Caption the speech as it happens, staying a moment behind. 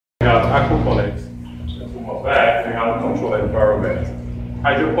aquaponics. On my back, we have a controlled environment.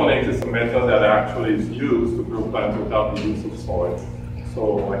 Hydroponics is a method that actually is used to grow plants without the use of soil.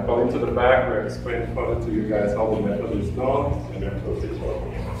 So my colleague to the back will explain further to you guys how the method is done and then proceed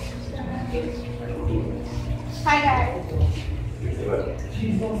forward. Hi guys.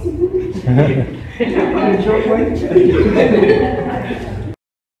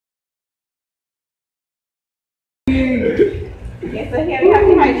 Okay, so here we have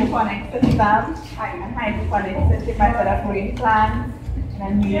the hydroponics system. Hydroponics is the method of growing plants in a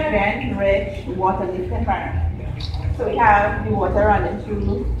nutrient-rich, water-based environment. So we have the water running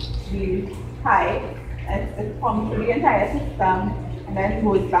through the pipe. It's pumped through the entire system, and then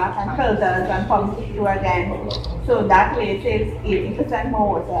goes back and filters and pumps it through again. So that way it saves 80%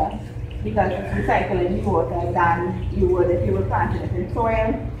 more water because it's recycling the water than you would if you were planting it in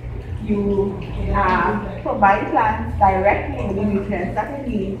soil. You provide plants directly with the nutrients that they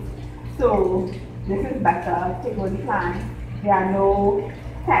need. So this is better to grow the plants. There are no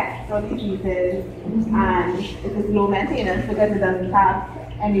pests or diseases, and it is low maintenance because it doesn't have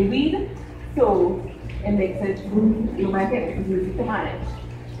any weed. So it makes it low maintenance, it's easy to manage.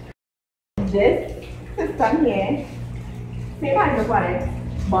 This system here, same hydroponics,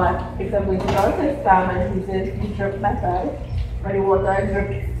 but it's a vertical system and uses the drip method, where the water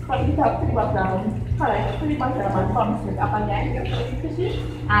drips from the top to the bottom, collects to the bottom and pumps it up again.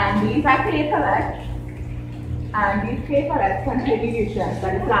 And these are clay pellets, and these clay pellets contain the nutrients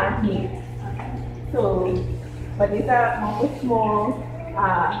that the plant needs. So, but these are more small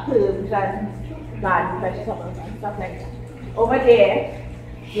herbs and garden vegetables and stuff like that. Over there,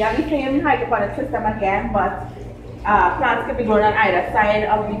 we have the same hydroponic system again, but plants can be grown on either side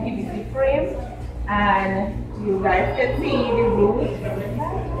of the PVC frame, and you guys can see the roots.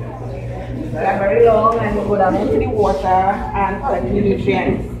 They are very long and they go down into the water and collect the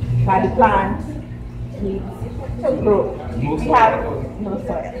nutrients that the plant needs to grow. We have no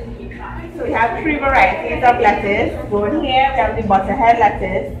soil. So we have three varieties of lettuce. Going here, we have the butterhead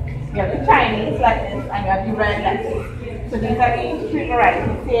lettuce, we have the Chinese lettuce, and we have the red lettuce. So these are the three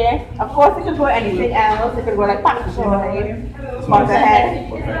varieties here. Of course, it could go anything else. It could go like pak choy,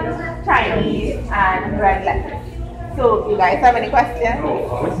 butterhead, Chinese, and red lettuce. So, you guys have any questions?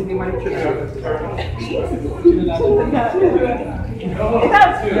 What's the name of Trinidad? It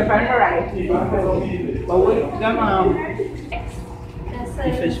has different varieties. But what them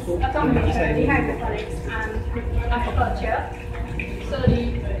This is a combination of the hydroponics and aquaculture. So the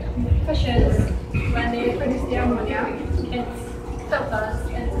fishes, when they produce the ammonia, it's filters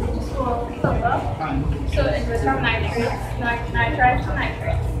into the small filter. So it goes from nitrates to nitrates, and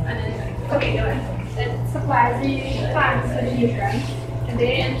then it supplies the plants with the nutrients, and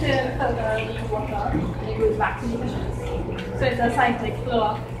they in turn filter the water, and it goes back to the fishes. So it's a cyclic flow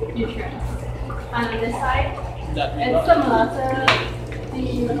of nutrients. And on this side, it's similar to the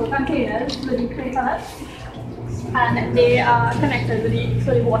little containers with the clay pellets, and they are connected with the,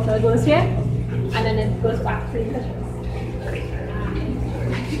 so the water goes here, and then it goes back to the fishes.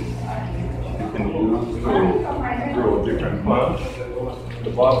 You can use to grow different plants.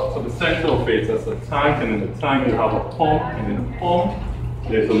 So the center of it is a tank, and in the tank you have a pump, and in the pump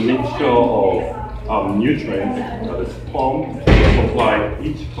there's a mixture of nutrients that is pumped to supply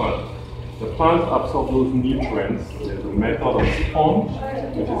each plant. The plant absorbs those nutrients. There's a method of sponge,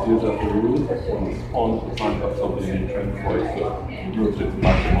 which is used as the root, and the sponge the plant absorbs the nutrients for it to grow to its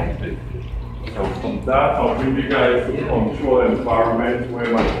maximum state. So from that, I'll bring you guys to the control environment where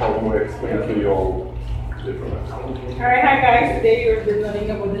my colleague will explain to you all. Alright, hi guys. Today we're learning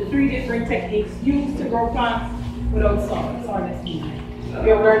about the three different techniques used to grow plants without soil. We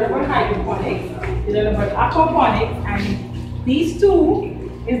have learned about hydroponics, we learned about aquaponics, and these two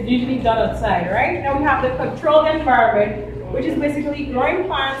is usually done outside, right? Now we have the controlled environment, which is basically growing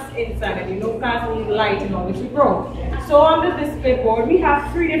plants inside, and you know plants need light in order to grow. So on the display board, we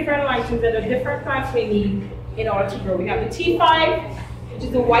have three different lightings that the different plants may need in order to grow. We have the T5, which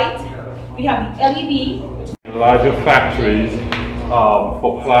is the white. We have the LED. Larger factories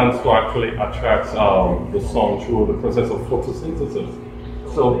for plants to actually attract the sun through the process of photosynthesis.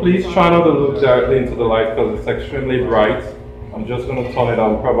 So please try not to look directly into the light because it's extremely bright. I'm just going to turn it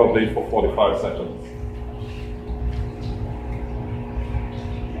on probably for 45 seconds.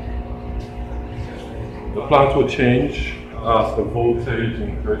 The plant will change as the voltage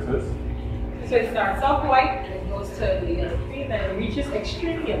increases. So it starts off white, and it goes to the yellow green, then it reaches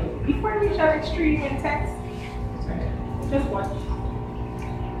extreme yellow. Before we reach our extreme intense, just watch.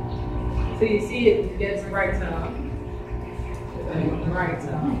 So you see it gets brighter.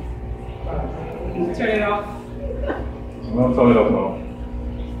 Brighter. You turn it off. I'm going to turn it off now.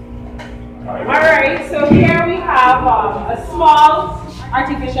 Alright, so here we have a small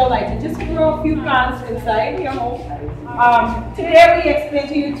artificial lighting just to grow a few plants inside your home. Today we explain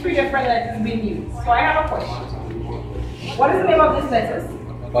to you 3 different lettuces being used. So I have a question. What is the name of this lettuce?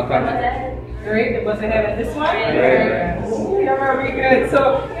 Great, the butterhead and this one? Ooh, you're very good.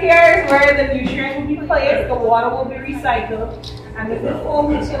 So here's where the nutrients will be placed, the water will be recycled, and the full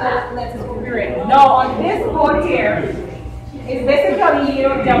lettuce will be ready. Now on this board here, it's basically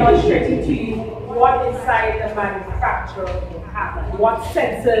demonstrating to you what inside the manufacturer will have, what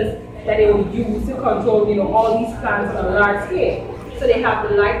sensors that they will use to control all these plants on a large scale. So they have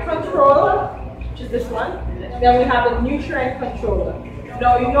the light controller, which is this one. Then we have the nutrient controller.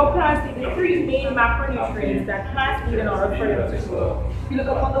 Now plants need the 3 main macronutrients that plants need in order for them to grow. If you look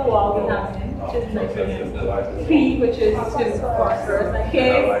up on the wall, we have N, which is nitrogen, P, which is phosphorus, and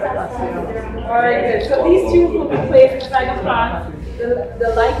K. Alright, good. So these 2 will be placed inside the plant.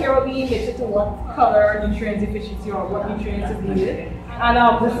 The light here will be emitted to what color, nutrient deficiency, or what nutrients is needed. And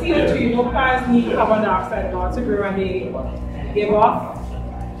the CO2, plants need carbon dioxide in order to grow, and they give off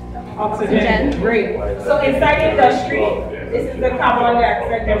oxygen. Great. So inside the industry, this is the carbon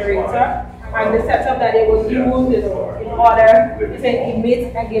dioxide generator, and the setup that they will use in order to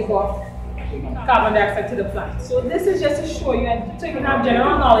emit and give off carbon dioxide to the plant. So this is just to show you, and so you can have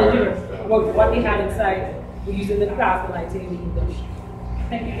general knowledge about what they have inside using the plasma lighting in the industry.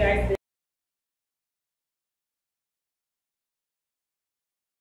 Thank you guys.